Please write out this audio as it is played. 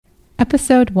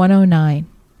Episode 109,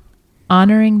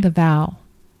 Honoring the Vow.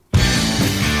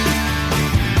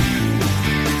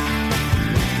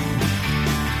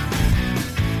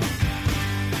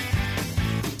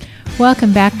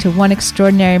 Welcome back to One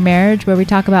Extraordinary Marriage, where we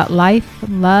talk about life,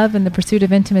 love, and the pursuit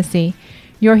of intimacy.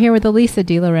 You're here with Elisa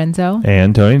DiLorenzo.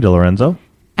 And Tony DiLorenzo.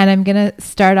 And I'm going to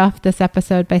start off this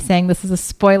episode by saying this is a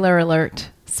spoiler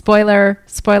alert.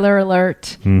 Spoiler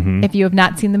alert. Mm-hmm. If you have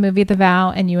not seen the movie The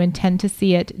Vow and you intend to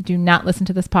see it, do not listen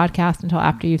to this podcast until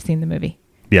after you've seen the movie.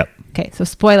 Yep. Okay, so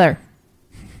spoiler.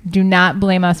 Do not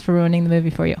blame us for ruining the movie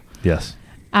for you. Yes.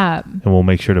 And we'll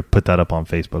make sure to put that up on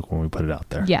Facebook when we put it out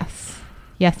there. Yes.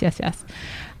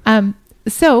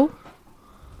 So,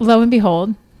 lo and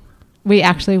behold, we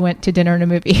actually went to dinner and a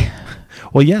movie.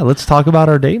 Well, yeah, let's talk about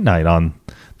our date night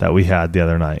that we had the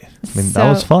other night. I mean, that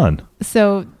was fun.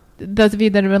 So, those of you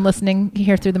that have been listening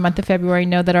here through the month of February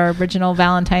know that our original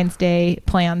Valentine's Day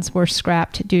plans were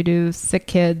scrapped due to sick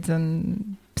kids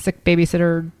and sick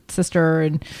babysitter sister,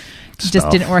 and just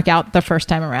didn't work out the first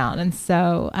time around. And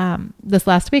so this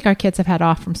last week, our kids have had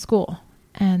off from school.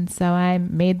 And so I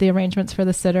made the arrangements for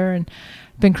the sitter and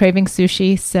been craving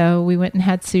sushi. So we went and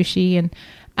had sushi.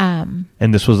 And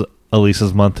this was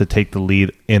Elisa's month to take the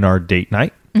lead in our date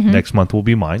night. Mm-hmm. Next month will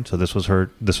be mine. So this was her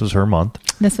month.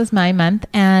 This was my month.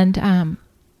 And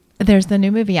there's the new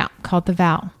movie out called The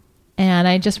Vow. And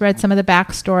I just read some of the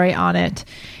backstory on it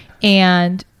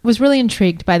and was really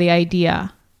intrigued by the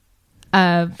idea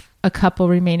of a couple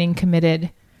remaining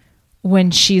committed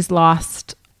when she's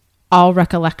lost all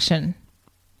recollection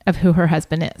of who her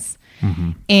husband is.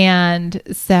 Mm-hmm. And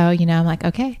so, I'm like,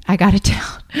 okay, I got it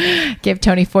down. Give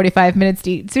Tony 45 minutes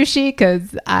to eat sushi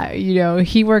because,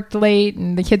 he worked late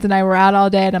and the kids and I were out all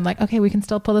day. And I'm like, okay, we can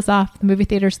still pull this off. The movie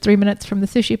theater's 3 minutes from the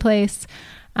sushi place.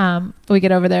 We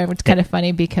get over there, which is kind of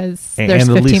funny because there's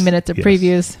 15 minutes of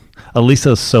previews.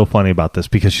 Elisa is so funny about this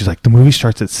because she's like, the movie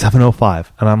starts at 7:05.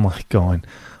 And I'm like going,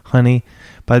 honey,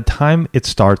 by the time it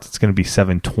starts, it's going to be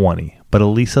 7:20. But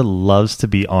Elisa loves to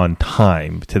be on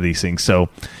time to these things. So,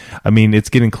 I mean, it's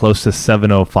getting close to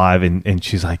 7:05 and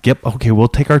she's like, yep, okay, we'll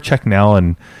take our check now.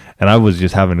 And I was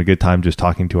just having a good time just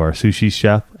talking to our sushi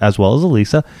chef as well as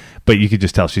Elisa. But you could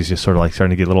just tell she's just sort of like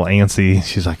starting to get a little antsy.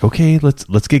 She's like, okay, let's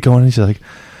get going. And she's like,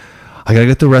 I got to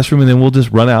get to the restroom and then we'll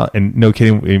just run out. And no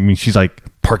kidding. I mean, she's like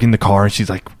parking the car and she's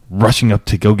like rushing up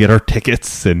to go get our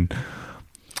tickets. And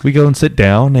we go and sit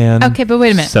down and okay, but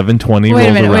wait a minute. 7:20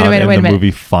 rolls around and the movie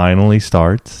finally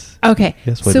starts. Okay.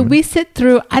 Yes, so we sit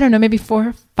through, I don't know, maybe 4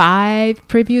 or 5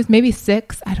 previews, maybe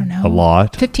 6. I don't know. A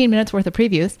lot. 15 minutes worth of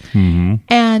previews. Mm-hmm.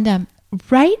 And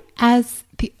right as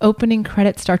the opening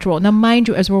credits start to roll. Now, mind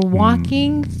you, as we're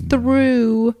walking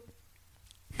through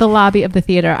the lobby of the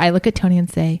theater, I look at Tony and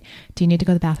say, do you need to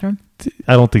go to the bathroom?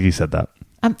 I don't think he said that.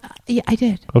 Yeah, I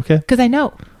did. Okay. Because I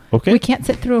know. Okay. We can't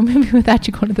sit through a movie without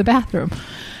you going to the bathroom.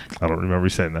 I don't remember you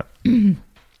saying that.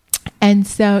 And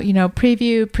so,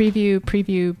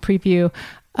 preview.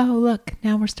 Oh, look,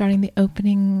 now we're starting the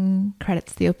opening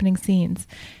credits, the opening scenes.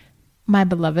 My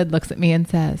beloved looks at me and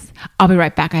says, I'll be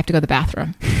right back. I have to go to the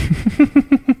bathroom.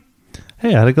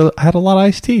 Hey, I had a lot of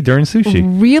iced tea during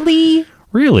sushi.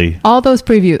 Really? All those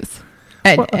previews.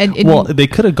 Well, they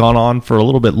could have gone on for a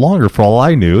little bit longer for all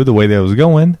I knew, the way that was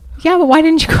going. Yeah, but why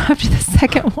didn't you go after the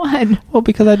second one? Well,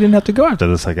 because I didn't have to go after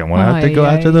the second one. I had to go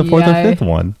after the fourth and fifth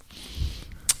one.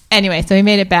 Anyway, so we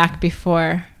made it back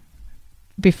before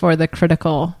the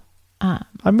critical.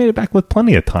 I made it back with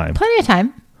plenty of time.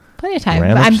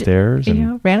 Ran upstairs.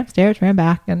 Ran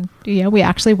back. And, we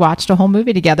actually watched a whole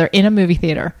movie together in a movie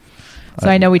theater. So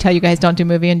I know we tell you guys don't do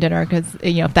movie and dinner because,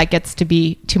 if that gets to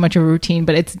be too much of a routine.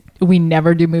 But we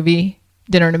never do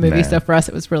dinner and a movie. Nah. So for us,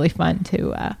 it was really fun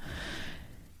to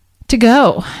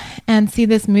go and see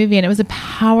this movie. And it was a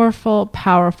powerful,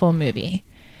 powerful movie.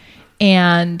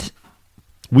 And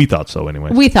we thought so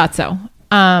anyway. We thought so.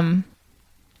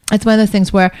 It's one of those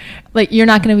things where like, you're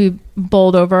not going to be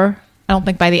bowled over. I don't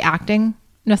think by the acting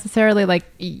necessarily. Like,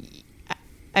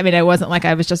 I mean, I wasn't like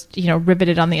I was just,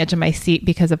 riveted on the edge of my seat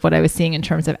because of what I was seeing in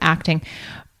terms of acting,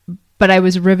 but I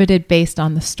was riveted based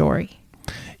on the story.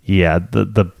 Yeah.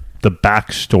 The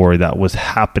backstory that was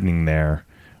happening there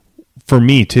for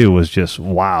me too was just,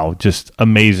 wow, just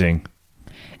amazing.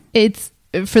 It's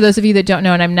for those of you that don't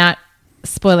know, and I'm not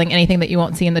spoiling anything that you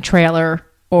won't see in the trailer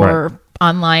or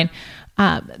online.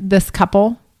 This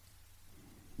couple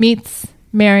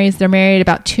marries. They're married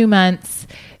about 2 months.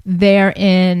 They're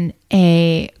in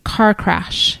a car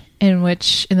crash in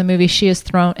which in the movie she is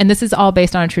thrown, and this is all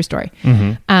based on a true story.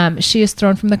 Mm-hmm. She is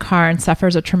thrown from the car and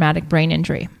suffers a traumatic brain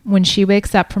injury. When she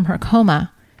wakes up from her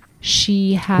coma,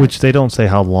 she has... Which they don't say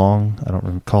how long. I don't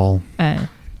recall.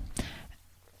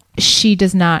 she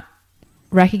does not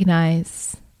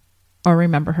recognize or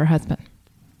remember her husband.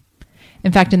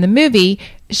 In fact, in the movie,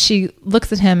 she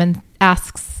looks at him and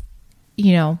asks,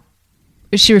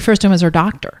 she refers to him as her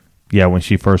doctor. Yeah, when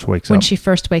she first wakes up. When she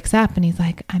first wakes up, and he's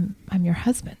like, I'm your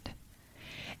husband.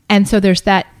 And so there's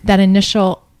that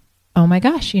initial, oh my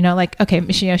gosh,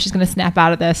 okay, she's going to snap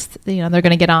out of this. They're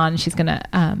going to get on. She's going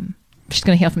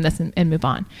to heal from this and move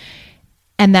on.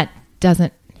 And that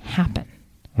doesn't happen.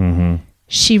 Mm-hmm.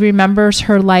 She remembers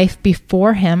her life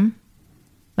before him,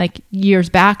 like years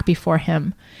back before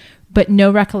him, but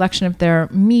no recollection of their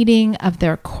meeting, of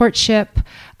their courtship,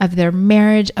 of their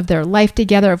marriage, of their life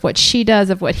together, of what she does,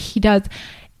 of what he does.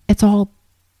 It's all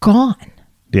gone.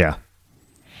 Yeah.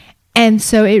 And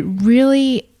so it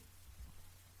really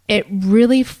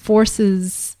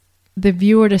forces the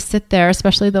viewer to sit there,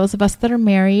 especially those of us that are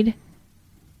married,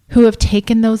 who have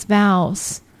taken those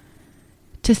vows,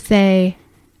 to say,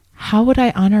 how would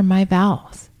I honor my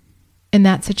vows in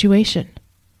that situation?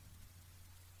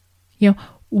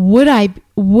 Would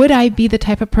I be the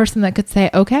type of person that could say,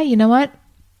 okay, you know what?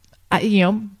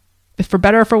 If for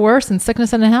better or for worse, in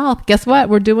sickness and in health, guess what?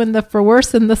 We're doing the for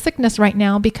worse and the sickness right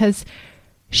now because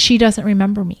she doesn't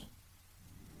remember me.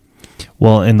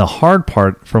 Well, and the hard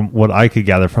part, from what I could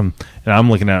gather from, and I'm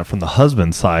looking at it from the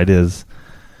husband's side, is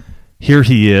here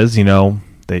he is,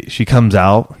 she comes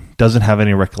out, doesn't have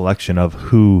any recollection of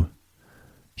who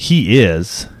he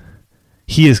is.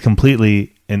 He is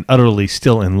completely and utterly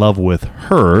still in love with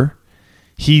her.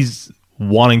 He's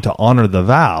wanting to honor the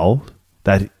vow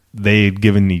that they had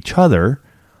given each other,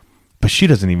 but she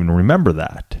doesn't even remember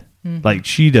that. Mm-hmm. Like,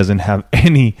 she doesn't have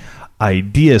any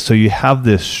idea. So you have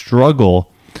this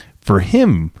struggle for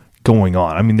him going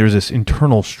on. I mean, there's this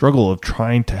internal struggle of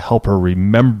trying to help her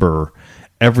remember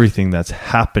everything that's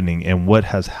happening and what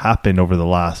has happened over the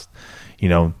last,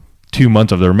 2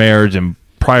 months of their marriage, and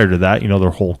prior to that, their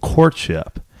whole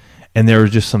courtship. And there were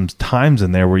just some times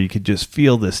in there where you could just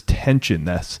feel this tension,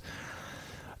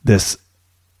 this,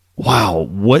 wow,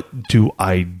 what do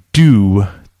I do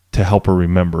to help her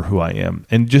remember who I am?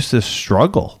 And just this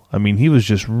struggle. I mean, he was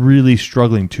just really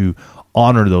struggling to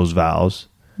honor those vows,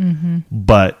 mm-hmm.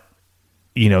 but,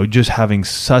 just having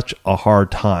such a hard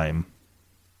time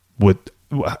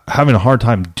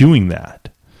doing that.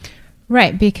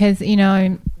 Right. Because,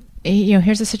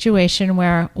 here's a situation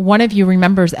where one of you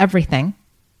remembers everything.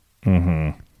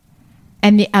 Mm-hmm.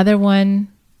 And the other one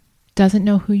doesn't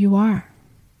know who you are.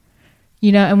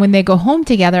 And when they go home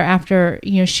together after,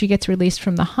 she gets released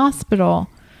from the hospital,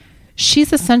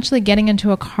 she's essentially getting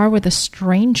into a car with a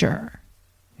stranger.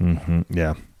 Mm-hmm.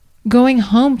 Yeah. Going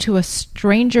home to a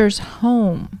stranger's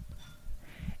home.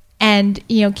 And,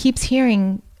 keeps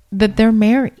hearing that they're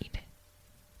married.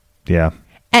 Yeah.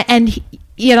 And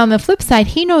yet on the flip side,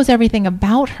 he knows everything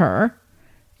about her.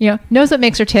 Knows what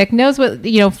makes her tick, knows what,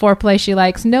 foreplay she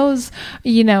likes, knows,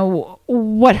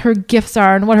 what her gifts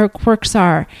are and what her quirks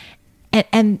are.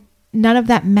 And none of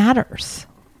that matters,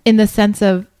 in the sense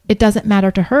of it doesn't matter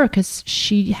to her because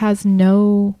she has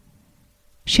no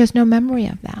memory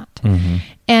of that. Mm-hmm.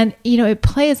 And, it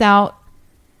plays out,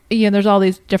 there's all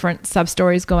these different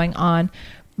sub-stories going on,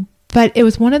 but it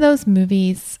was one of those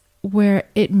movies where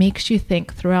it makes you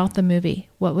think throughout the movie,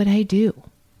 what would I do?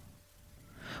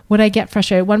 Would I get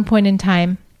frustrated? At one point in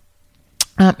time,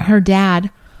 her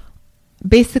dad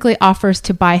basically offers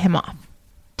to buy him off,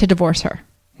 to divorce her.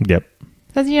 Yep.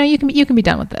 Says, you can be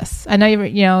done with this. I know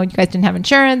you guys didn't have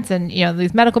insurance, and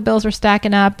these medical bills are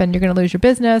stacking up, and you're going to lose your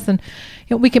business, and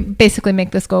we can basically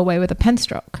make this go away with a pen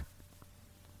stroke.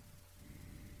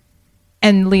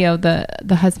 And Leo,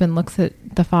 the husband, looks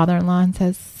at the father-in-law and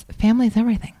says, "Family is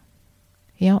everything.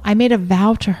 I made a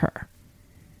vow to her.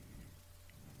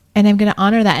 And I'm going to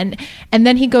honor that." And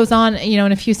then he goes on,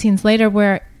 in a few scenes later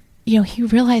where, he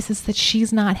realizes that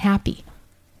she's not happy.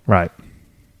 Right.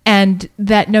 And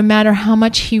that no matter how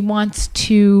much he wants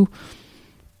to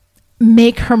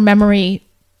make her memory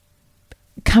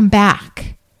come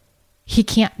back, he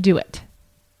can't do it.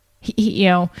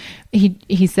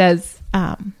 He says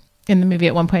in the movie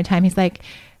at one point in time, he's like,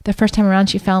 the first time around,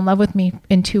 she fell in love with me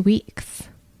in 2 weeks.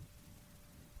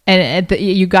 And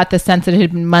you got the sense that it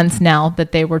had been months now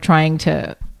that they were trying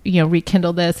to,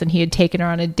 rekindle this. And he had taken her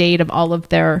on a date of all of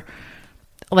the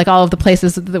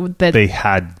places that they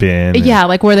had been. Yeah,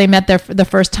 like where they met the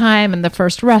first time, and the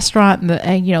first restaurant,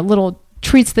 and the little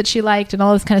treats that she liked, and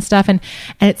all this kind of stuff. And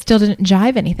it still didn't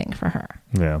jive anything for her.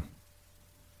 Yeah.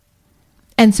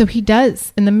 And so he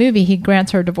does, in the movie, he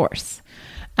grants her a divorce.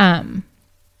 And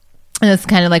it's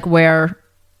kind of like where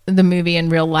the movie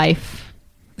and real life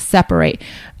separate,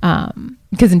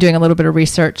 because in doing a little bit of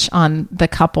research on the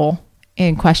couple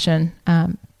in question,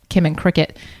 Kim and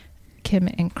Cricket. Let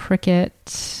me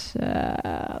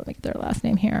get their last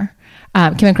name here.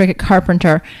 Kim and Cricket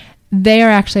Carpenter. They are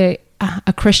actually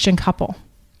a Christian couple.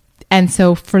 And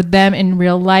so for them in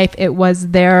real life, it was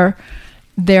their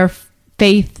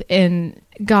faith in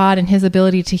God and his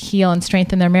ability to heal and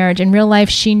strengthen their marriage. In real life,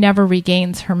 she never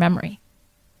regains her memory.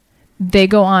 They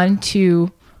go on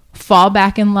to fall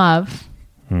back in love,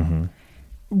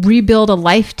 rebuild a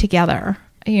life together,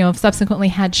 subsequently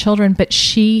had children, but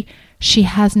she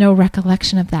has no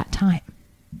recollection of that time.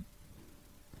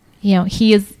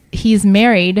 He's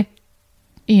married,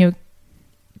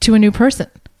 to a new person.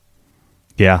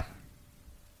 Yeah.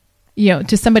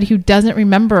 To somebody who doesn't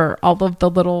remember all of the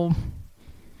little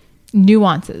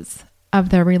nuances of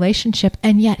their relationship,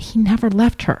 and yet he never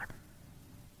left her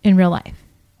in real life.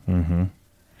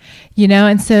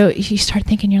 And so you start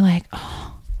thinking, you're like,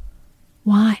 oh,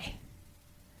 why?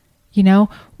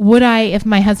 Would I, if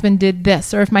my husband did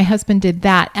this or if my husband did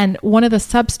that? And one of the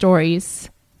sub-stories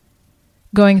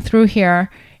going through here,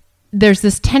 there's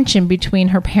this tension between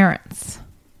her parents.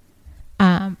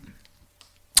 And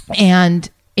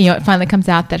it finally comes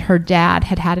out that her dad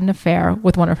had an affair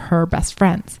with one of her best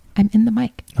friends. I'm in the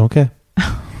mic. Okay.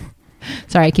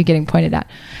 Sorry, I keep getting pointed at.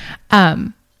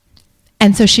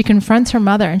 And so she confronts her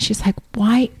mother and she's like,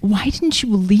 why didn't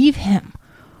you leave him?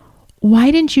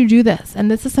 Why didn't you do this? And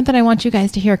this is something I want you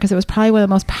guys to hear because it was probably one of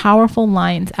the most powerful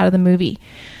lines out of the movie.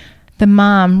 The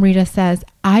mom, Rita, says,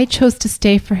 I chose to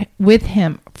stay with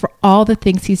him for all the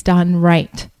things he's done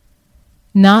right,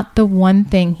 not the one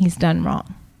thing he's done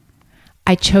wrong.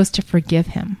 I chose to forgive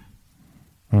him.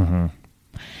 And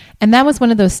that was one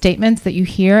of those statements that you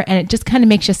hear and it just kind of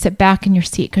makes you sit back in your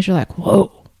seat because you're like,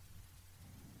 whoa.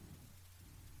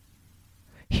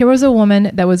 Here was a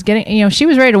woman that was getting, she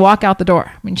was ready to walk out the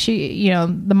door. I mean,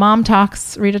 the mom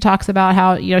Rita talks about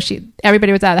how,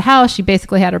 everybody was out of the house. She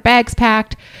basically had her bags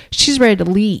packed. She's ready to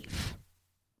leave.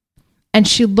 And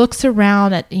she looks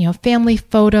around at, family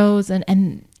photos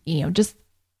and just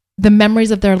the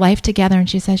memories of their life together. And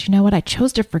she says, you know what? I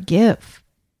chose to forgive.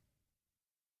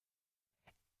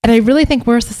 And I really think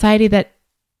we're a society that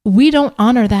we don't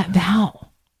honor that vow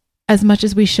as much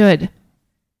as we should.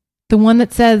 The one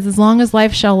that says, as long as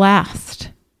life shall last,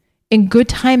 in good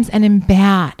times and in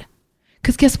bad.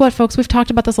 Because guess what, folks? We've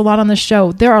talked about this a lot on the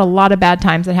show. There are a lot of bad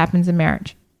times that happens in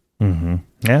marriage.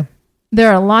 Yeah. There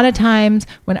are a lot of times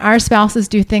when our spouses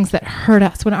do things that hurt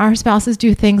us, when our spouses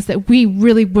do things that we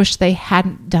really wish they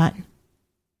hadn't done.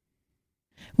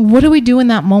 What do we do in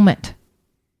that moment?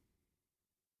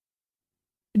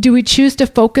 Do we choose to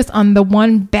focus on the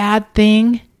one bad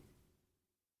thing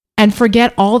and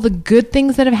forget all the good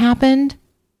things that have happened?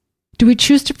 Do we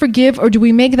choose to forgive, or do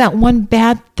we make that one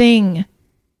bad thing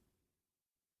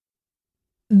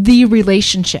the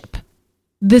relationship?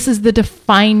 This is the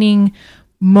defining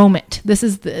moment. This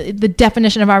is the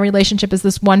definition of our relationship is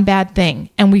this one bad thing,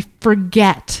 and we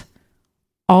forget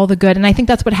all the good. And I think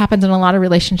that's what happens in a lot of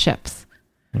relationships.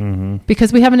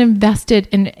 Because we haven't invested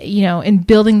in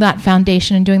building that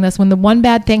foundation and doing this. When the one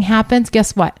bad thing happens,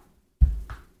 guess what?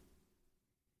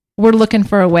 We're looking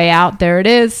for a way out. There it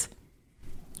is.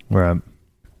 Right.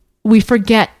 We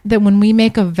forget that when we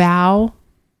make a vow,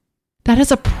 that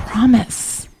is a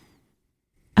promise.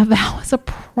 A vow is a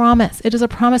promise. It is a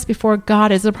promise before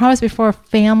God. It is a promise before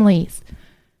families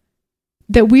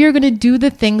that we are going to do the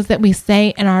things that we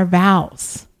say in our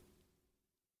vows.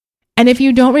 And if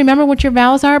you don't remember what your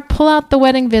vows are, pull out the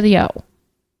wedding video.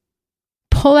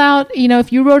 Pull out,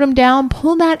 if you wrote them down,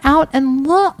 pull that out and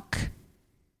look.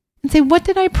 And say, what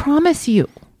did I promise you?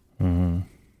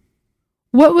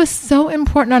 What was so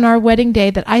important on our wedding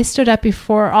day that I stood up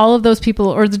before all of those people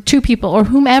or the two people or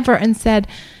whomever and said,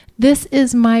 this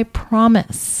is my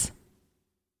promise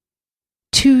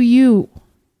to you.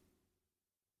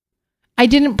 I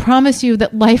didn't promise you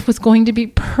that life was going to be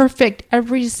perfect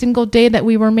every single day that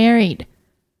we were married.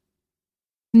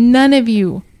 None of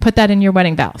you put that in your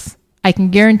wedding vows. I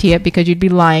can guarantee it because you'd be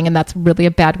lying, and that's really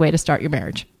a bad way to start your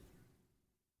marriage.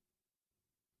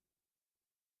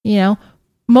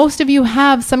 Most of you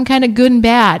have some kind of good and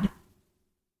bad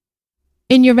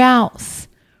in your vows.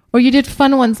 Or you did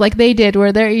fun ones like they did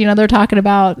where they're talking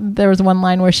about, there was one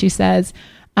line where she says,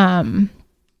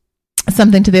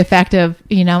 something to the effect of,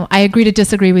 I agree to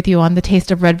disagree with you on the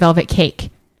taste of red velvet cake.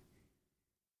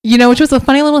 Which was a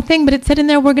funny little thing, but it said in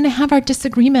there, we're going to have our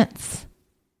disagreements.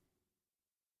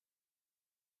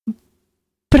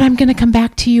 But I'm going to come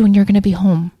back to you and you're going to be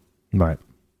home. Right.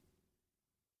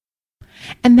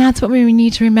 And that's what we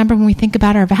need to remember when we think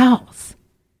about our vows.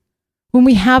 When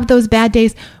we have those bad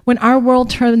days, when our world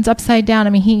turns upside down.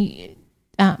 I mean,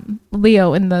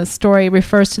 Leo in the story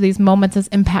refers to these moments as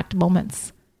impact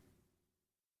moments.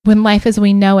 When life as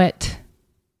we know it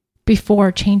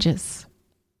before changes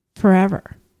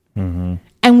forever. Mm-hmm.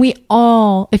 And we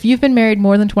all, if you've been married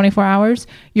more than 24 hours,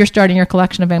 you're starting your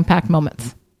collection of impact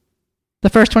moments. The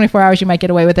first 24 hours you might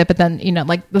get away with it, but then,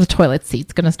 like the toilet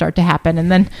seat's going to start to happen.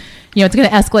 And then, it's going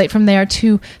to escalate from there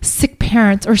to sick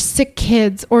parents or sick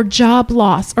kids or job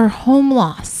loss or home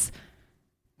loss.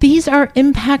 These are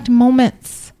impact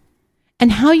moments.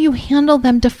 And how you handle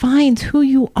them defines who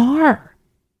you are.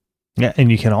 Yeah,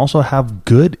 and you can also have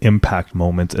good impact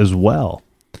moments as well.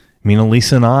 I mean,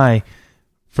 Elisa and I,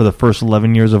 for the first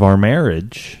 11 years of our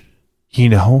marriage,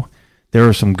 there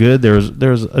was some good.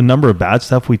 There's a number of bad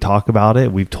stuff. We talk about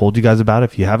it. We've told you guys about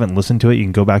it. If you haven't listened to it, you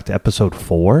can go back to episode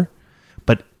 4.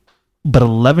 But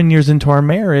 11 years into our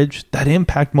marriage, that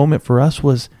impact moment for us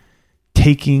was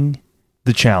taking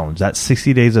the challenge, that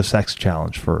 60 days of sex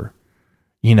challenge for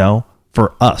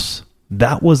us.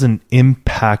 That was an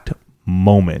impact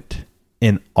moment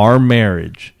in our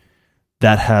marriage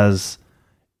that has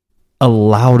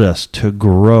allowed us to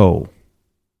grow,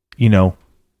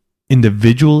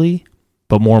 individually,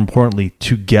 but more importantly,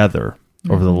 together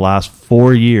over the last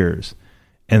 4 years.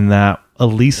 And that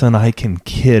Elisa and I can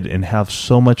kid and have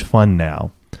so much fun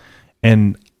now.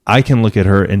 And I can look at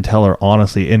her and tell her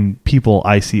honestly, and people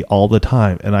I see all the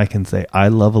time, and I can say, I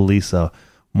love Elisa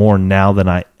more now than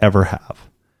I ever have.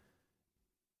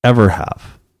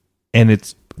 And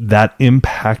it's that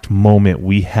impact moment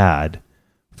we had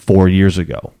 4 years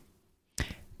ago.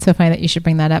 It's so funny that you should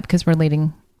bring that up because we're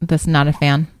leading this Not a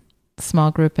Fan small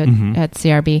group at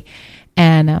CRB.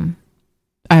 And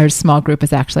our small group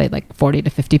is actually like 40 to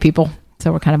 50 people.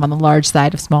 So we're kind of on the large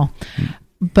side of small.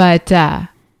 But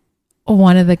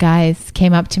one of the guys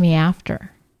came up to me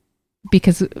after,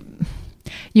 because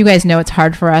you guys know it's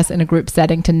hard for us in a group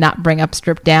setting to not bring up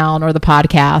Stripped Down or the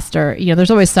podcast, or,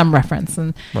 there's always some reference.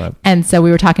 And so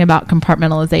we were talking about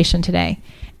compartmentalization today.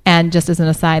 And just as an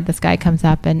aside, this guy comes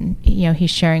up and,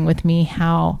 he's sharing with me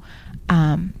how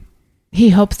he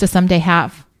hopes to someday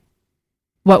have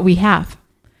what we have.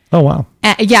 Oh, wow.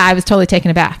 Yeah, I was totally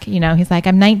taken aback. He's like,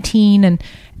 I'm 19 and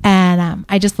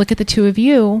I just look at the two of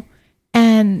you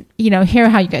and, hear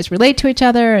how you guys relate to each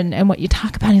other and what you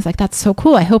talk about. And he's like, that's so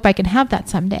cool. I hope I can have that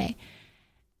someday.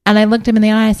 And I looked him in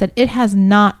the eye and I said, it has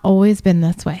not always been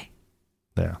this way.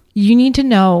 Yeah. You need to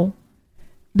know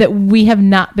that we have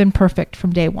not been perfect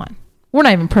from day one. We're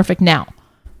not even perfect now,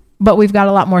 but we've got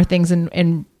a lot more things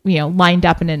in lined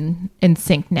up and in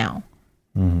sync now.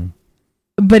 Mm-hmm.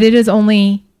 But it is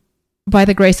only by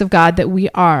the grace of God that we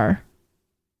are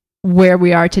where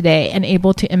we are today and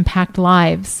able to impact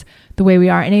lives the way we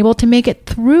are and able to make it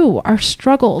through our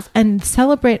struggles and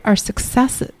celebrate our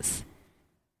successes.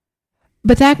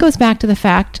 But that goes back to the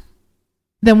fact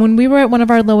that when we were at one of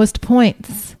our lowest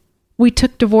points, we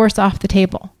took divorce off the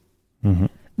table. Mm-hmm.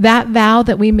 That vow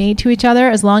that we made to each other,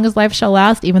 as long as life shall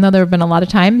last, even though there have been a lot of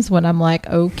times when I'm like,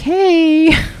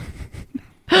 okay,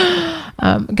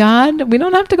 God, we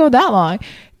don't have to go that long,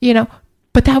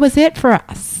 but that was it for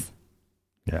us.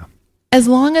 Yeah. As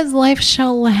long as life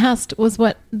shall last was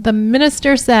what the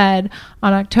minister said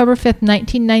on October 5th,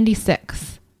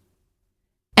 1996.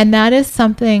 And that is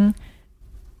something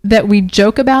that we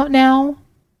joke about now,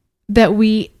 that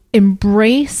we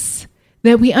embrace,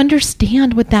 that we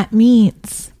understand what that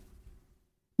means.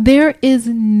 There is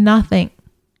nothing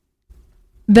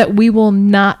that we will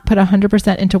not put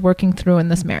 100% into working through in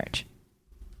this marriage.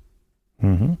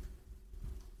 Mm-hmm.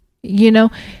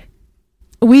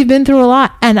 We've been through a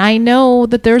lot, and I know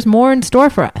that there's more in store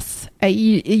for us.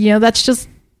 That's just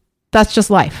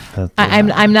life.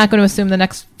 I'm not going to assume the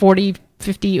next 40,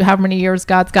 50, however many years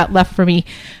God's got left for me,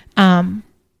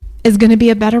 is going to be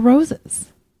a bed of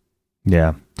roses.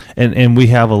 Yeah. And we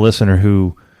have a listener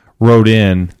who wrote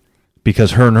in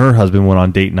because her and her husband went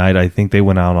on date night. I think they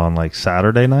went out on like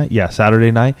Saturday night. Yeah,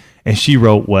 Saturday night. And she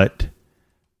wrote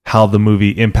how the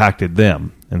movie impacted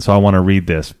them. And so I want to read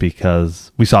this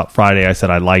because we saw it Friday. I said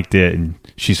I liked it, and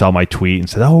she saw my tweet and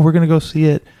said, "Oh, we're going to go see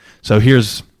it." So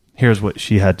here's what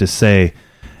she had to say.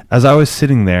 As I was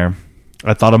sitting there,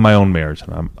 I thought of my own marriage,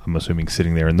 and I'm assuming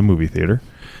sitting there in the movie theater.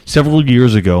 Several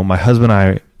years ago, my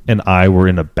husband and I were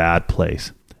in a bad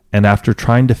place. And after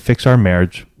trying to fix our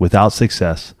marriage without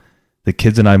success, the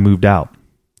kids and I moved out.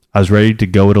 I was ready to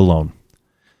go it alone.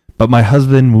 But my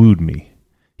husband wooed me.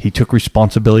 He took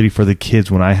responsibility for the kids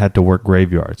when I had to work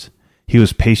graveyards. He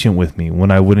was patient with me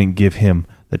when I wouldn't give him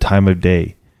the time of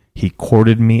day. He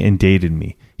courted me and dated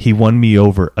me. He won me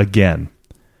over again.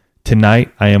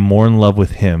 Tonight, I am more in love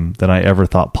with him than I ever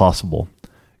thought possible.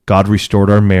 God restored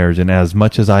our marriage, and as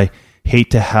much as I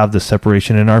hate to have the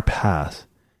separation in our past.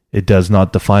 It does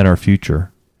not define our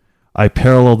future. I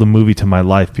parallel the movie to my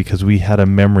life because we had a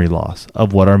memory loss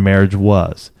of what our marriage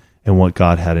was and what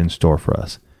God had in store for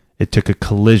us. It took a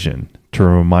collision to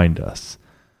remind us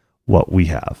what we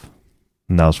have.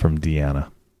 And that was from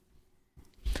Deanna.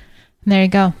 There you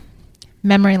go.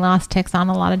 Memory loss takes on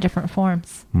a lot of different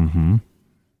forms. Mm-hmm.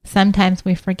 Sometimes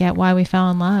we forget why we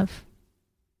fell in love.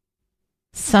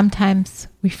 Sometimes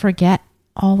we forget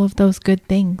all of those good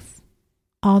things,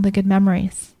 all the good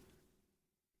memories.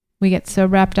 We get so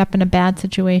wrapped up in a bad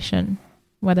situation,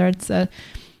 whether it's a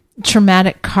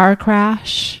traumatic car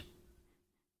crash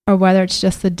or whether it's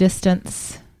just the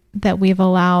distance that we've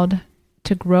allowed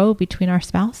to grow between our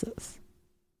spouses.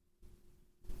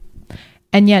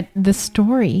 And yet the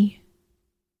story,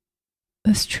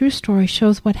 this true story,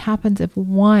 shows what happens if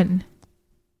one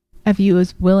of you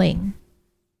is willing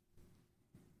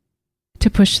to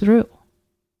push through.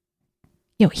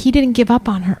 You know, he didn't give up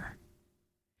on her.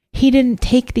 He didn't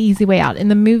take the easy way out. In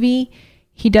the movie,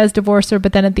 he does divorce her,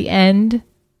 but then at the end,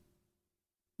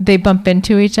 they bump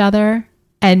into each other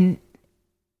and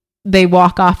they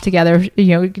walk off together, you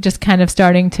know, just kind of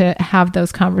starting to have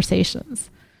those conversations.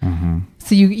 Mm-hmm.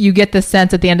 So you get the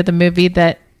sense at the end of the movie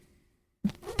that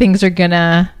things are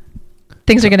gonna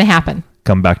happen.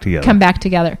 Come back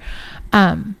together.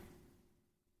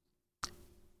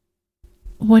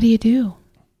 What do?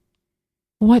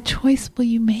 What choice will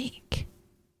you make?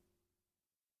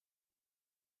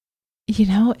 You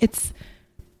know,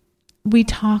 we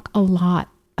talk a lot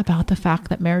about the fact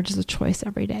that marriage is a choice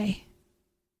every day.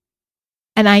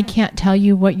 And I can't tell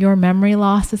you what your memory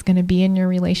loss is going to be in your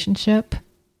relationship.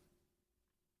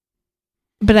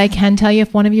 But I can tell you,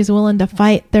 if one of you is willing to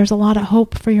fight, there's a lot of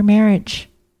hope for your marriage.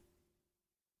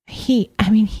 He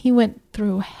went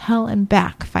through hell and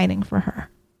back fighting for her.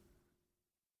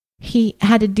 He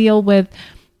had to deal with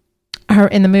her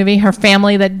in the movie, her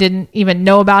family that didn't even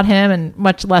know about him and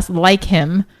much less like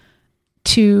him,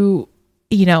 to,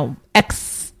 you know,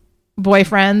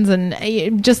 ex-boyfriends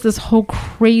and just this whole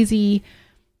crazy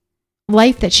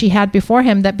life that she had before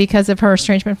him, that because of her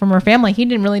estrangement from her family, he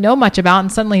didn't really know much about, and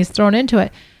suddenly he's thrown into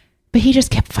it. But he just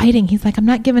kept fighting. He's like, I'm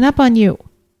not giving up on you.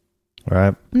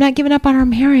 Right. I'm not giving up on our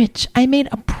marriage. I made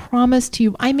a promise to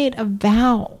you. I made a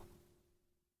vow.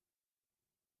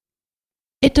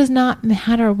 It does not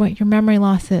matter what your memory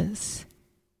loss is.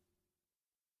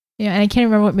 Yeah, and I can't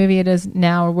remember what movie it is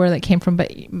now or where that came from,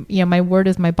 but yeah, my word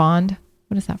is my bond.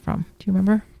 What is that from? Do you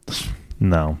remember?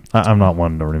 No, I'm not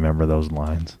one to remember those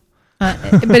lines. But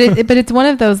it's one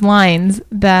of those lines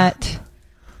that,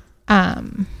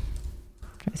 trying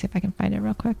to see if I can find it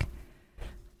real quick.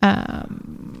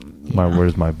 My word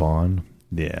is my bond.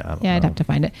 Yeah. I'd have to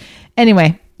find it.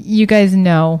 Anyway, you guys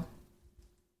know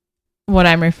what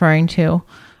I'm referring to,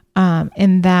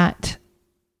 in that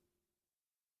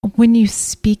when you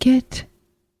speak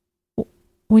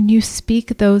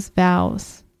those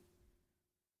vows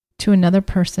to another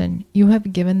person, you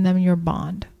have given them your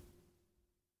bond.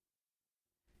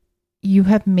 You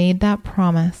have made that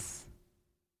promise,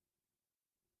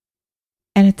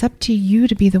 and it's up to you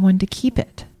to be the one to keep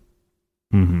it.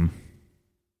 Mm-hmm.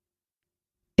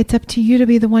 It's up to you to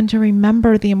be the one to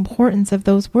remember the importance of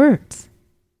those words,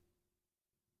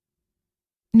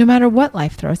 no matter what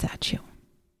life throws at you.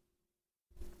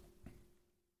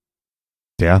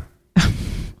 Yeah.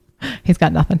 He's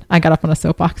got nothing. I got up on a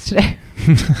soapbox today.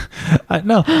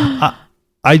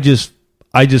 I just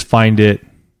find it,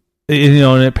 you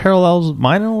know, and it parallels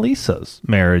mine and Lisa's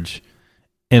marriage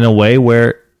in a way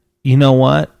where, you know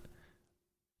what?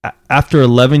 After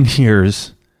 11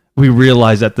 years, we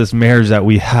realized that this marriage that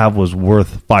we have was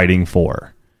worth fighting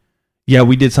for. Yeah,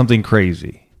 we did something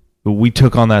crazy. We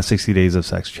took on that 60 Days of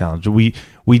Sex challenge. We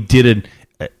did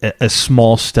a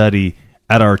small study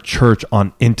at our church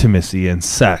on intimacy and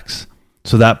sex.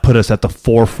 So that put us at the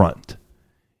forefront.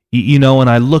 You know, and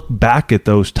I look back at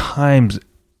those times,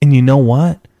 and you know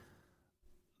what?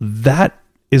 That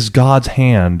is God's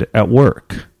hand at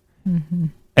work. Mm-hmm.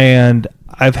 And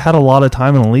I've had a lot of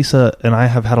time, and Lisa and I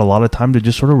have had a lot of time to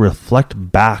just sort of reflect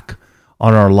back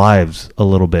on our lives a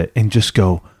little bit and just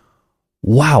go,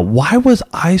 wow, why was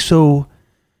I so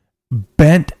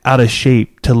bent out of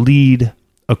shape to lead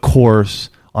a course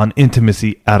on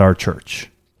intimacy at our church?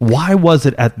 Why was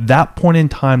it at that point in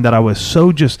time that I was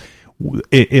so just,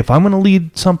 if I'm going to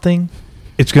lead something,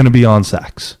 it's going to be on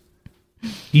sex?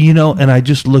 You know, and I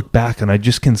just look back and I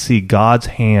just can see God's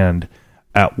hand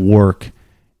at work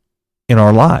in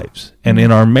our lives and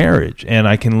in our marriage. And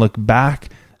I can look back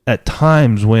at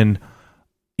times when,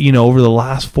 you know, over the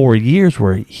last 4 years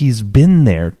where he's been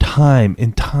there time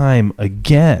and time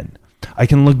again. I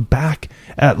can look back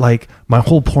at like my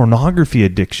whole pornography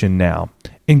addiction now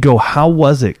and go, how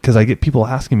was it? Because I get people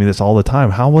asking me this all the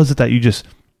time. How was it that you just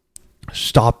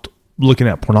stopped looking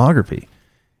at pornography?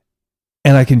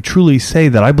 And I can truly say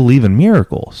that I believe in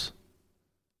miracles.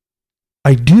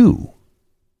 I do.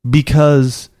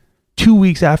 Because 2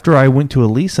 weeks after I went to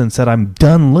Elisa and said, I'm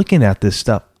done looking at this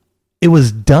stuff, it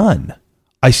was done.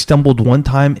 I stumbled one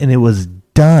time and it was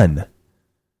done.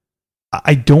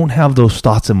 I don't have those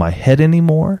thoughts in my head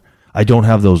anymore. I don't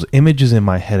have those images in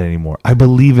my head anymore. I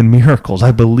believe in miracles.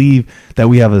 I believe that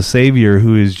we have a Savior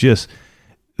who is just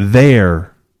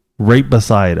there right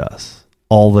beside us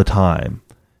all the time.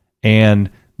 And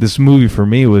this movie for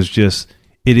me was just,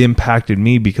 it impacted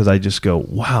me because I just go,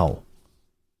 wow,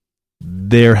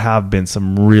 there have been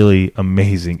some really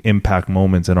amazing impact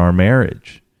moments in our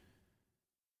marriage.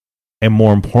 And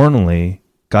more importantly,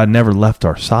 God never left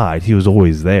our side. He was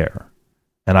always there.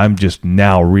 And I'm just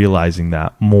now realizing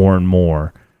that more and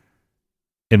more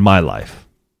in my life.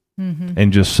 Mm-hmm.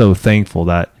 And just so thankful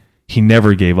that he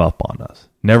never gave up on us,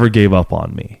 never gave up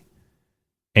on me.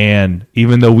 And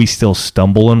even though we still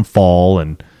stumble and fall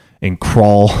and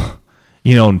crawl,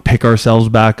 and pick ourselves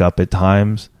back up at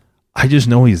times, I just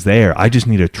know he's there. I just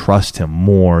need to trust him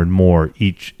more and more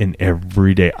each and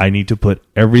every day. I need to put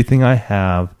everything I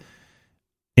have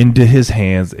into his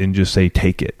hands and just say,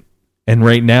 take it. And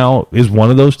right now is one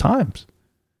of those times.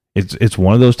 It's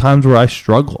one of those times where I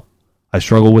struggle. I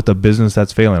struggle with a business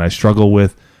that's failing. I struggle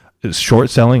with short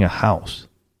selling a house,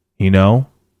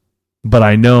 but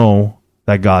I know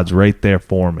that God's right there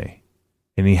for me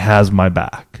and he has my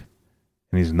back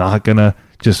and he's not going to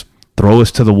just throw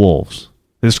us to the wolves.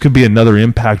 This could be another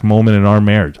impact moment in our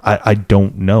marriage. I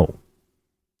don't know.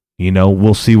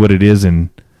 We'll see what it is in,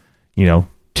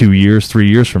 2 years, 3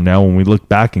 years from now when we look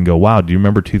back and go, wow, do you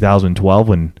remember 2012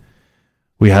 when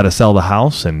we had to sell the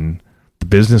house and the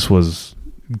business was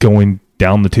going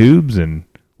down the tubes and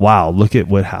wow, look at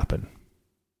what happened.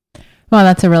 Well,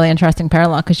 that's a really interesting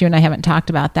parallel because you and I haven't talked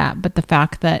about that, but the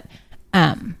fact that,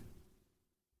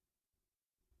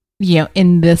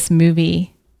 in this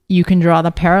movie, you can draw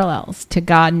the parallels to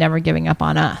God never giving up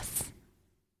on us.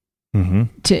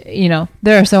 Mm-hmm.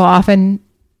 There are so often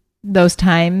those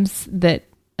times that,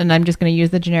 and I'm just going to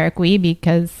use the generic we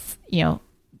because,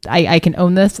 I can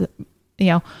own this,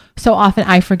 so often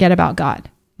I forget about God.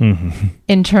 Mm-hmm.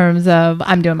 In terms of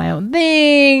I'm doing my own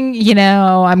thing,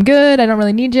 I'm good. I don't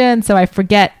really need you. And so I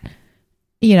forget,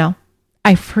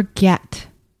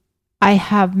 I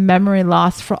have memory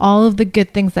loss for all of the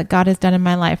good things that God has done in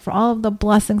my life, for all of the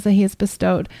blessings that he has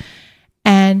bestowed.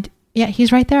 And yeah,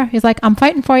 he's right there. He's like, I'm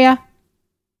fighting for you.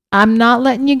 I'm not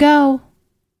letting you go.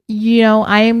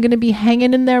 I am going to be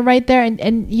hanging in there right there.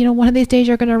 And one of these days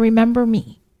you're going to remember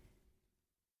me.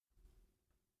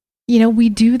 We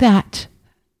do that.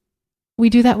 We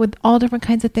do that with all different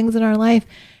kinds of things in our life.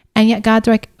 And yet God's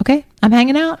like, okay, I'm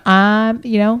hanging out. I'm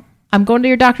going to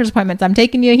your doctor's appointments. I'm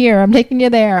taking you here. I'm taking you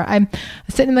there. I'm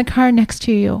sitting in the car next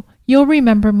to you. You'll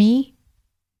remember me.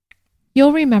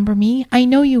 You'll remember me. I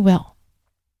know you will.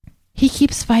 He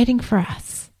keeps fighting for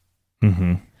us.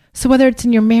 Mm-hmm. So whether it's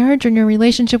in your marriage or in your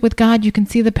relationship with God, you can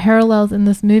see the parallels in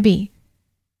this movie.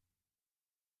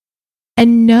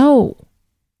 And know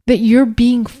that you're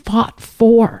being fought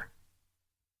for.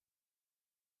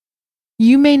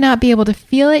 You may not be able to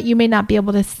feel it. You may not be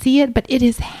able to see it, but it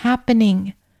is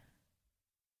happening.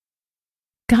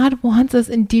 God wants us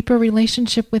in deeper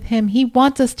relationship with him. He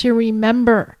wants us to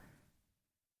remember.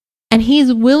 And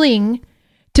he's willing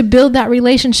to build that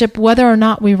relationship whether or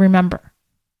not we remember.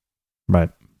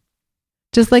 Right.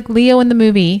 Just like Leo in the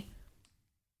movie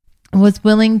was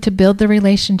willing to build the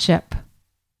relationship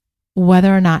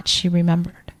whether or not she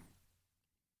remembered.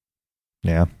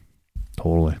 Yeah,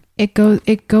 totally. It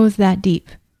goes that deep.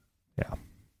 Yeah.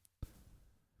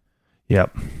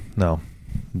 Yep. No.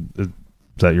 Is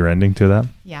that your ending to that?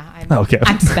 Yeah.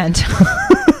 I'm spent.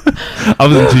 I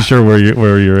wasn't too sure where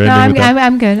you're ending. No,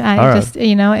 I'm good.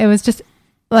 It was just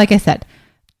like I said.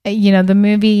 The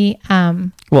movie.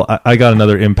 Well, I got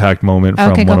another impact moment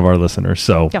from one of our listeners.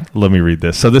 So Let me read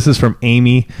this. So this is from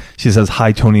Amy. She says,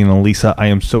 "Hi, Tony and Elisa. I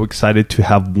am so excited to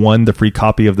have won the free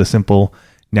copy of the Simple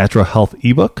Natural Health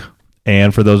ebook.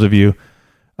 And for those of you,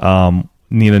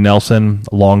 Nina Nelson,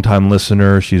 a longtime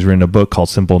listener, she's written a book called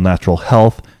Simple Natural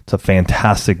Health. It's a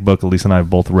fantastic book. Elisa and I have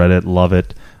both read it, love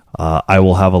it. I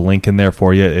will have a link in there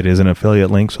for you. It is an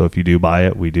affiliate link, so if you do buy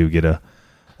it, we do get a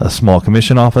small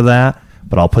commission off of that,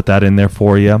 but I'll put that in there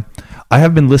for you. I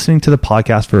have been listening to the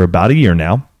podcast for about a year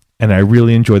now, and I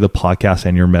really enjoy the podcast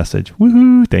and your message.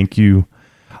 Woohoo! Thank you.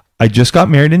 I just got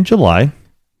married in July,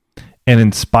 And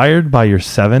inspired by your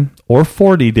 7 or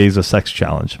 40 days of sex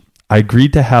challenge, I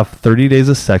agreed to have 30 days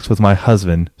of sex with my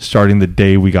husband starting the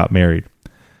day we got married.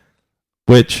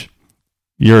 Which,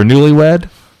 you're a newlywed?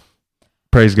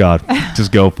 Praise God.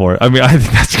 Just go for it. I mean, I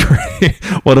think that's great.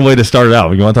 What a way to start it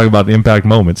out. You want to talk about the impact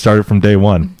moment. Start it from day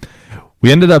one.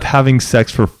 We ended up having sex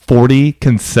for 40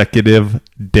 consecutive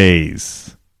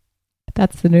days.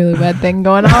 That's the newlywed thing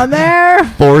going on there.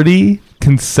 40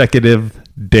 consecutive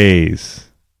days.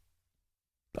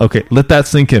 Okay, let that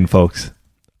sink in, folks.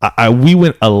 We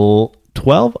went 11,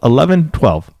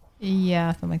 12.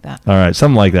 Yeah, something like that. All right,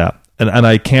 something like that. And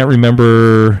I can't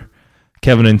remember...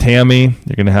 Kevin and Tammy,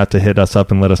 you're going to have to hit us up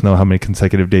and let us know how many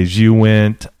consecutive days you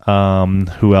went.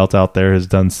 Who else out there has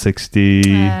done 60?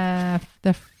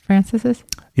 The Francises?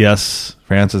 Yes,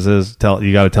 Francises.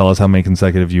 You got to tell us how many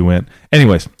consecutive you went.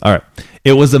 Anyways, all right.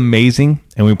 It was amazing,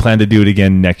 and we plan to do it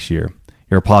again next year.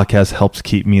 Your podcast helps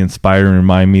keep me inspired and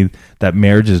remind me that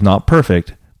marriage is not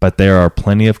perfect, but there are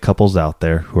plenty of couples out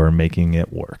there who are making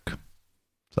it work.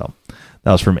 So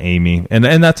that was from Amy. And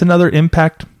that's another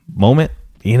impact moment.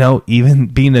 You know, even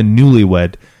being a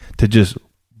newlywed, to just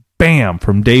bam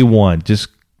from day one, just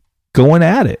going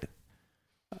at it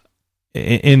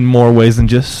in more ways than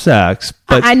just sex.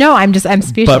 But I know, I'm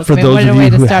speechless. But for those what of a way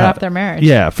you to who start have, off their marriage.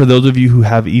 Yeah, for those of you who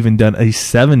have even done a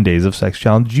 7 days of sex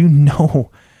challenge, you know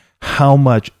how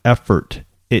much effort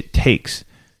it takes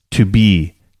to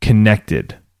be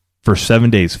connected for 7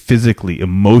 days, physically,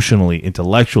 emotionally,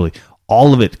 intellectually.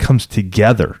 All of it comes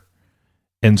together,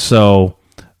 and so.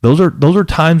 Those are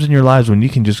times in your lives when you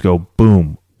can just go,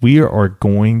 boom, we are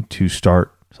going to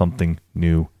start something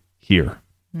new here.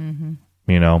 Mm-hmm.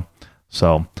 You know?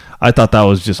 So I thought that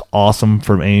was just awesome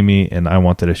from Amy, and I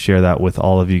wanted to share that with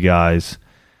all of you guys.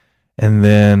 And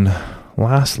then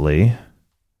lastly,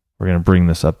 we're going to bring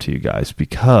this up to you guys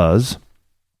because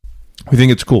we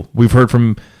think it's cool. We've heard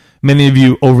from many of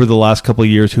you over the last couple of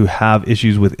years who have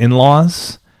issues with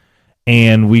in-laws,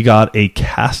 and we got a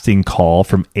casting call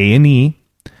from A&E,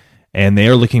 and they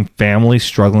are looking families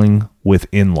struggling with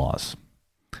in-laws.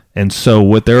 And so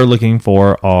what they're looking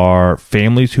for are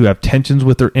families who have tensions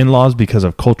with their in-laws because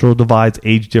of cultural divides,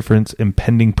 age difference,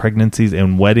 impending pregnancies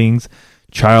and weddings,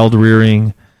 child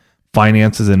rearing,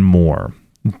 finances, and more.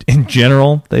 In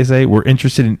general, they say, we're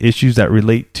interested in issues that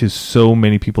relate to so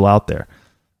many people out there,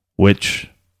 which,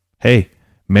 hey,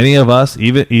 many of us,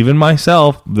 even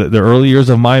myself, the early years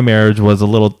of my marriage was a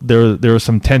little, there was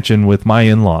some tension with my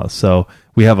in-laws. So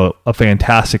we have a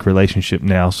fantastic relationship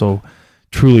now. So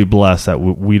truly blessed that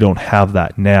we don't have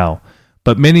that now.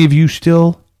 But many of you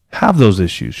still have those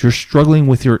issues. You're struggling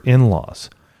with your in-laws.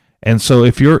 And so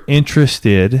if you're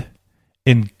interested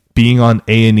in being on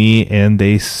A&E and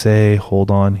they say,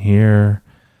 hold on here.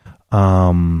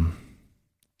 Can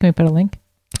we put a link?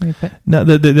 No,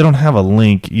 they don't have a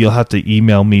link. You'll have to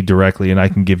email me directly and I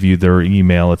can give you their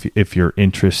email if you're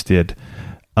interested.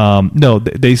 No,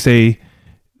 they say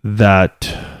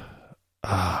that,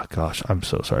 gosh, I'm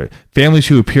so sorry. Families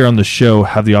who appear on the show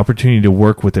have the opportunity to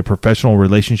work with a professional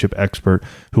relationship expert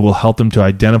who will help them to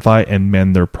identify and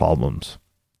mend their problems.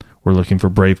 We're looking for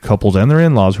brave couples and their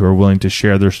in-laws who are willing to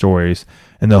share their stories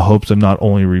in the hopes of not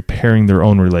only repairing their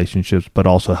own relationships, but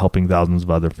also helping thousands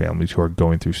of other families who are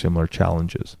going through similar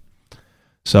challenges.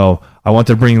 So I want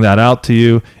to bring that out to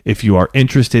you. If you are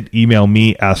interested, email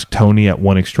me,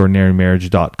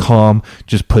 asktony@oneextraordinarymarriage.com.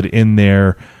 Just put in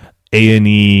there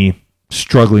A&E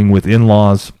struggling with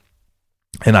in-laws,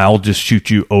 and I'll just shoot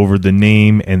you over the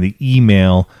name and the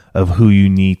email of who you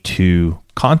need to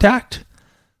contact.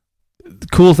 The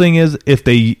cool thing is, if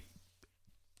they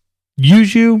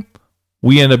use you,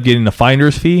 we end up getting a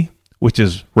finder's fee, which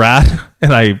is rad,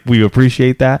 and we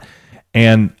appreciate that.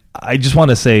 And I just want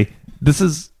to say, this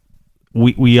is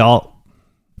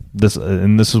this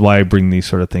is why I bring these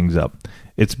sort of things up.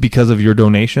 It's because of your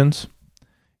donations,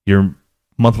 your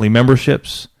monthly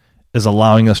memberships is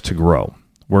allowing us to grow.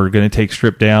 We're going to take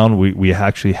Strip Down. We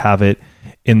actually have it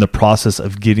in the process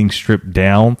of getting stripped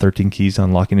down, 13 Keys to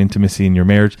Unlocking Intimacy in Your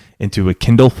Marriage, into a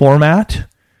Kindle format.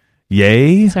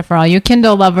 Yay. So for all you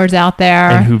Kindle lovers out there,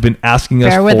 and who've been asking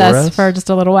us bear with us for just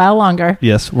a little while longer.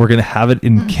 Yes, we're going to have it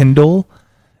in Kindle.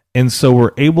 And so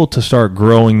we're able to start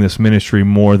growing this ministry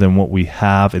more than what we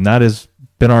have. And that has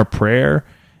been our prayer,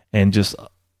 and just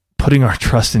putting our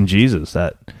trust in Jesus,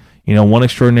 that, you know, One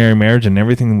Extraordinary Marriage and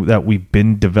everything that we've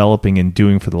been developing and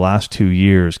doing for the last 2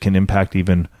 years can impact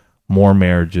even more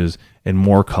marriages and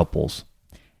more couples.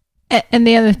 And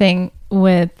the other thing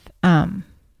with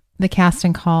the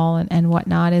casting call and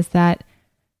whatnot is that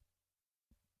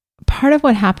part of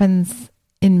what happens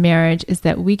in marriage is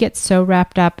that we get so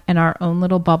wrapped up in our own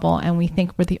little bubble and we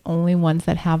think we're the only ones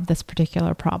that have this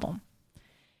particular problem.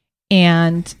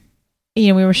 And,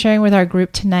 we were sharing with our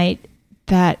group tonight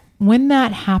that when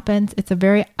that happens, it's a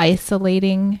very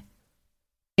isolating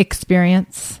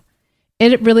experience.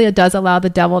 It really does allow the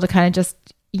devil to kind of just,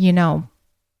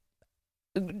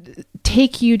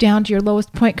 take you down to your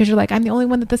lowest point because you're like, I'm the only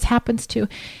one that this happens to.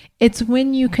 It's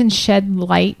when you can shed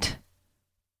light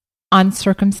on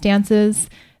circumstances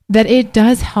that it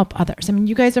does help others. I mean,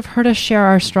 you guys have heard us share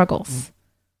our struggles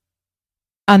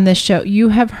on this show. You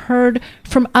have heard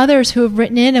from others who have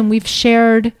written in and we've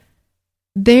shared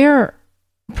their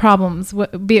problems,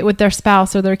 be it with their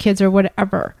spouse or their kids or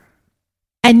whatever.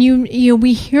 And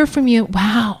we hear from you,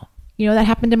 wow, that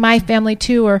happened to my family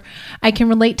too, or I can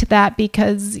relate to that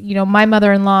because, my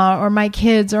mother-in-law or my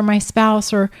kids or my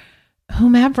spouse or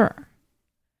whomever.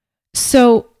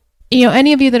 So,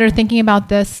 any of you that are thinking about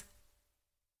this,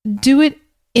 do it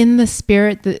in the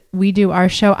spirit that we do our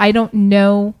show. I don't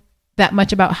know that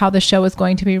much about how the show is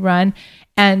going to be run.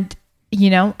 And,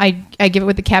 I give it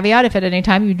with the caveat, if at any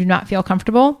time you do not feel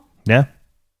comfortable. Yeah.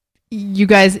 You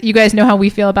guys know how we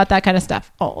feel about that kind of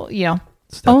stuff. Oh,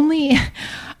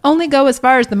 only go as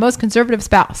far as the most conservative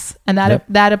spouse. And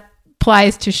that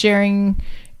applies to sharing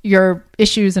your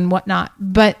issues and whatnot.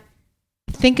 But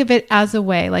think of it as a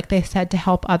way, like they said, to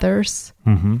help others.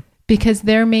 Mm-hmm. Because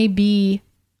there may be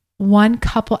one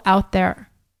couple out there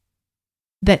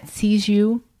that sees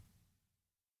you,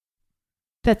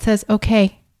 that says,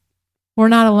 okay, we're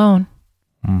not alone.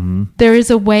 Mm-hmm. There is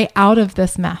a way out of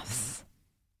this mess.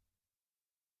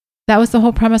 That was the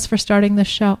whole premise for starting this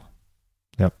show.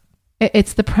 Yep.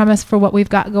 It's the premise for what we've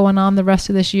got going on the rest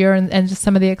of this year and just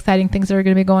some of the exciting things that are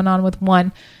going to be going on with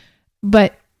one.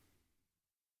 But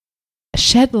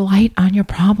shed light on your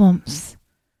problems.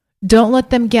 Don't let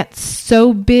them get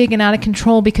so big and out of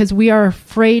control because we are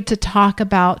afraid to talk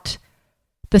about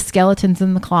the skeletons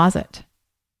in the closet.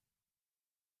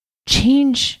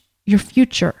 Change your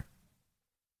future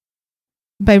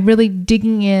by really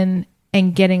digging in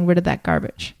and getting rid of that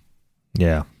garbage.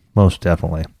 Yeah, most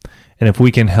definitely. And if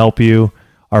we can help you,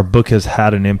 our book has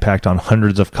had an impact on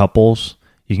hundreds of couples.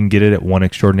 You can get it at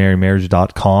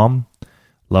oneextraordinarymarriage.com.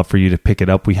 Love for you to pick it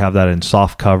up. We have that in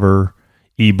soft cover,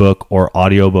 ebook, or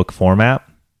audiobook format.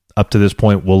 Up to this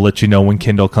point, we'll let you know when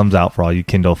Kindle comes out for all you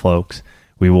Kindle folks.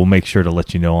 We will make sure to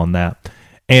let you know on that.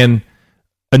 And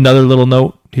another little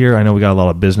note here, I know we got a lot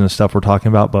of business stuff we're talking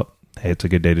about, but hey, it's a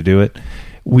good day to do it.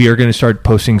 We are going to start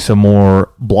posting some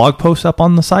more blog posts up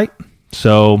on the site.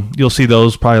 So you'll see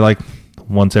those probably like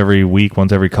once every week,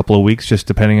 once every couple of weeks, just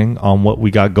depending on what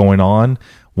we got going on.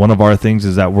 One of our things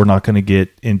is that we're not going to get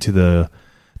into the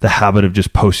habit of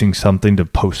just posting something to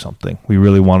post something. We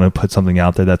really want to put something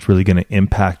out there that's really going to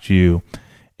impact you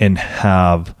and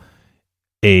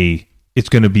it's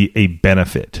going to be a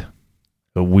benefit.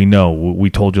 We know, we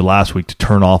told you last week to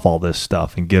turn off all this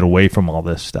stuff and get away from all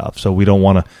this stuff. So we don't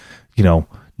want to,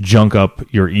 junk up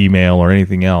your email or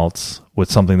anything else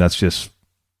with something that's just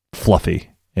fluffy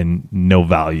and no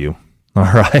value. All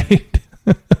right.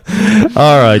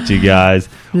 All right, you guys.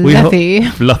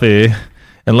 Fluffy.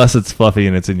 Unless it's fluffy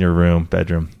and it's in your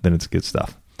bedroom, then it's good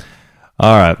stuff.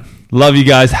 All right. Love you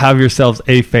guys. Have yourselves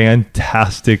a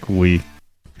fantastic week.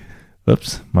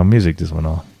 Oops, my music just went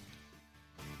off.